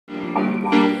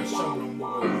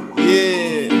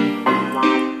Yeah.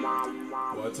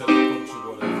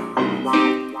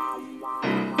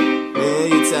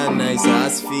 Yeah, it's a nice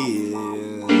ass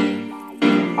feel.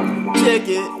 Check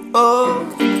it, oh.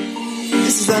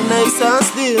 This is a nice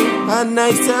ass deal, a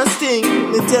nice ass thing.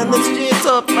 Me tell me straight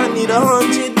up, I need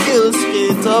 100 bills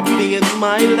straight up in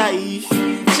my life.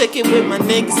 Check it with my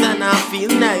niggas and I feel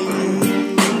nice.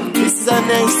 This is a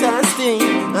nice ass thing,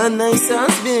 a nice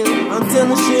ass bill. I'm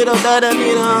telling straight up that I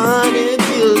need 100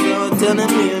 bills. I'm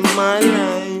telling me in my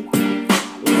life.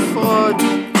 Fudge,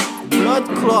 blood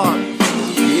clot.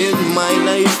 In my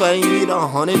life, I need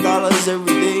 $100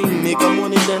 every day. Make a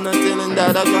money, then I'm telling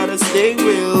that I gotta stay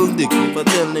real. They keep on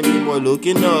telling me, boy,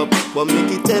 looking up, but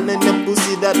make it telling the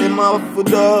pussy that them off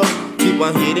foot up. Keep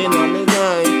on hitting on the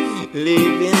guy,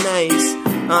 living nice.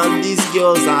 And these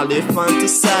girls, all they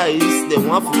fantasize. They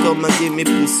want to come and give me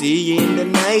pussy in the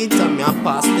night. I mean, I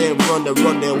pass them,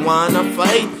 run, they wanna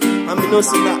fight. I mean, no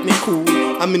say that me cool.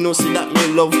 I mean, no say that me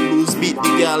love blues. Beat the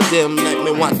girl them like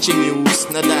me watching news.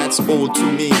 Now that's old to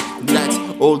me. That's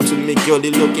old to me. Girl,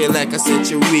 they looking like a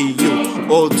century. You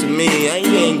old to me. I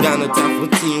ain't got no time for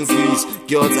teens. These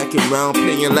girls acting around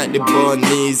playing like the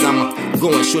bunnies. I'ma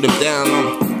go and shoot them down.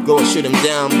 I'ma go and shoot them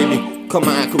down, baby. Come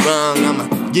and act around. I'ma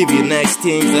give you nice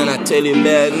things and I tell you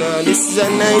that now this is a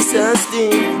nice ass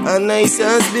thing, a nice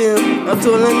ass bill. I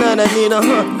told her that I need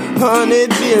 100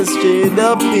 bills straight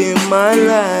up in my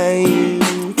life,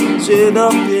 straight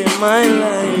up in my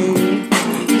life.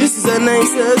 This is a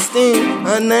nice ass thing,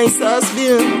 a nice ass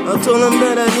bill. I told him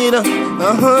that I need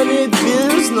 100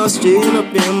 bills, no straight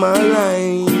up in my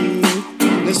life,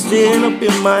 no straight up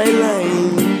in my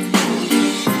life.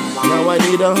 Now I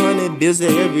need 100 bills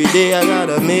every day. I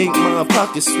gotta make my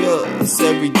pockets swell. It's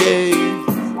every day.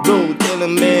 Bro, tell a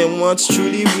man what's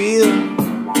truly real.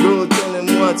 Bro, tell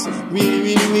him what's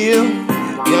really real.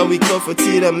 Yeah, we come for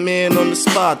tea, that man on the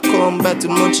spot. Come back to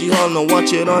Munchie Hall, now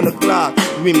watch it on the clock.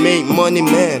 We make money,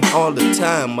 man, all the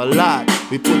time, a lot.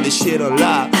 We put this shit on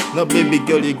lock. Now, baby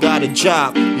girl, you got a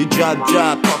job. You drop,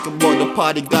 talking about the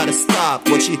party, gotta stop.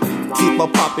 But she keep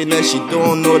on popping and she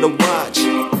don't know the watch.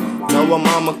 Now her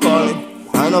mama calling,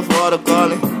 I know father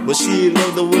calling, but she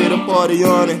love the way the party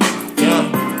on it.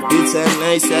 Yeah, it's a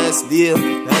nice ass deal,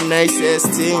 a nice ass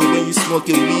thing. When you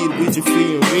smoking weed, with you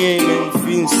feeling real, man, you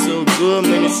feeling so good,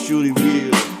 man, it's truly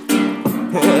real.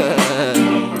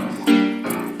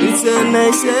 It's a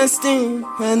nice ass thing,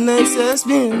 a nice ass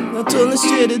bill. I told her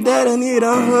straight that I need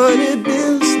 100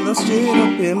 bills. Now straight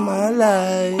up in my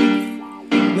life,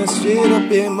 now straight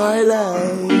up in my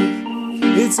life.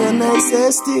 It's a nice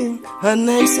ass thing, a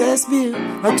nice ass bill.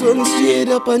 I told him straight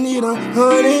up I need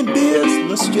 100 bills.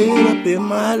 No straight up in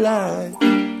my life,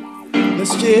 no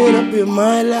straight up in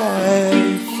my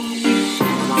life.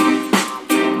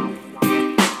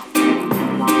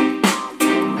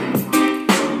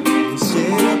 No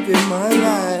straight up in my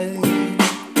life.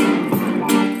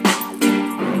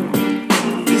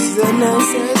 This is a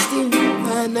nice ass thing,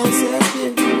 a nice ass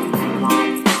bill.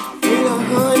 Need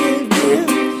 100 bills.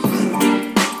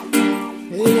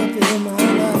 Need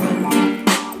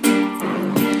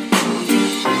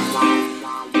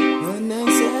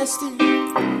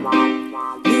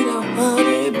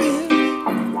 100 bills.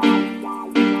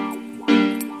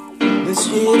 Let's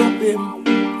straight up in.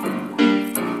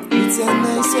 It's a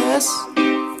nice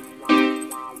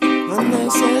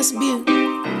ass bill.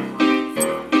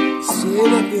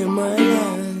 Straight up in my life.